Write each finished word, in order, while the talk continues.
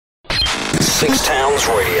Six Towns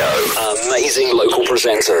Radio. Amazing local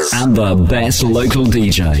presenters. And the best local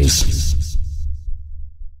DJs.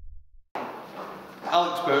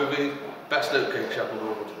 Alex Povey, best Oatcake shop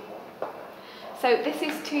award. So this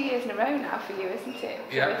is 2 years in a row now for you, isn't it?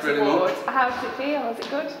 Yeah, pretty much. How does it feel? Is it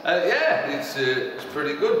good? Yeah, it's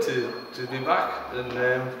pretty good to be back,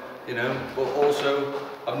 and you know, but also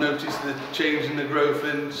I've noticed the change in the growth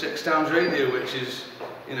in Six Towns Radio, which is,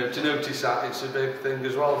 you know, to notice that it's a big thing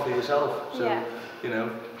as well for yourself. So, yeah. You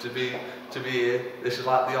know, to be here, this is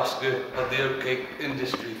like the Oscar of the oatcake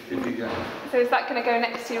industry, if you get it. So is that going to go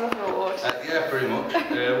next to your other award? Yeah, pretty much.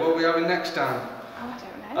 What are we having next time? Oh, I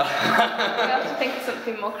don't know. We have to think of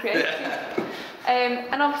something more creative. Yeah.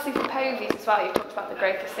 And obviously for Povey's as well, you talked about the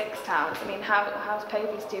growth of Six Towns. I mean, how's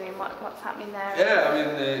Povey's doing? What's happening there? Yeah, I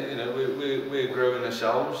mean, you know, we're growing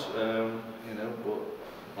ourselves, you know, but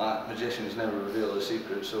like magicians never reveal a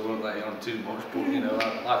secret, so I won't let you on too much. But you know,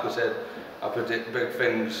 like I said, I predict big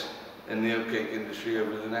things in the oatcake industry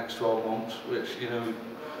over the next 12 months, which, you know,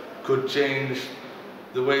 could change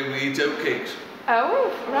the way we eat oatcakes.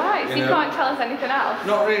 Oh, right, so you can't tell us anything else?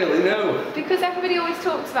 Not really, no. Because everybody always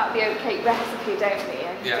talks about the oatcake recipe, don't they?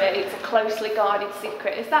 And it's a closely guarded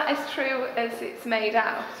secret. Is that as true as it's made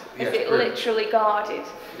out? Yes, is it literally guarded?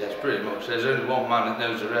 Yes, pretty much. There's only one man that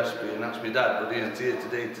knows the recipe, and that's my dad, but he isn't here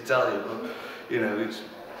today to tell you. But, you know, it's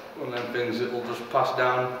one of them things that will just pass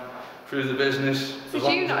down through the business. So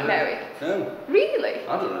do you not know it? No. Really?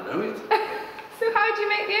 I don't know it. So how do you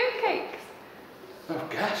make the oatcakes? Oh,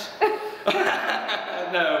 guess.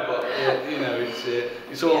 No, but you know, it's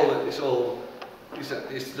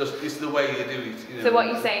the way you do it. You know? So what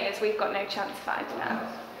you're saying is we've got no chance of finding out.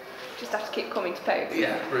 Just have to keep coming to Povey.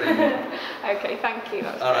 Yeah, pretty much. Okay, thank you.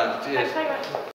 All right, cheers. Thanks very much.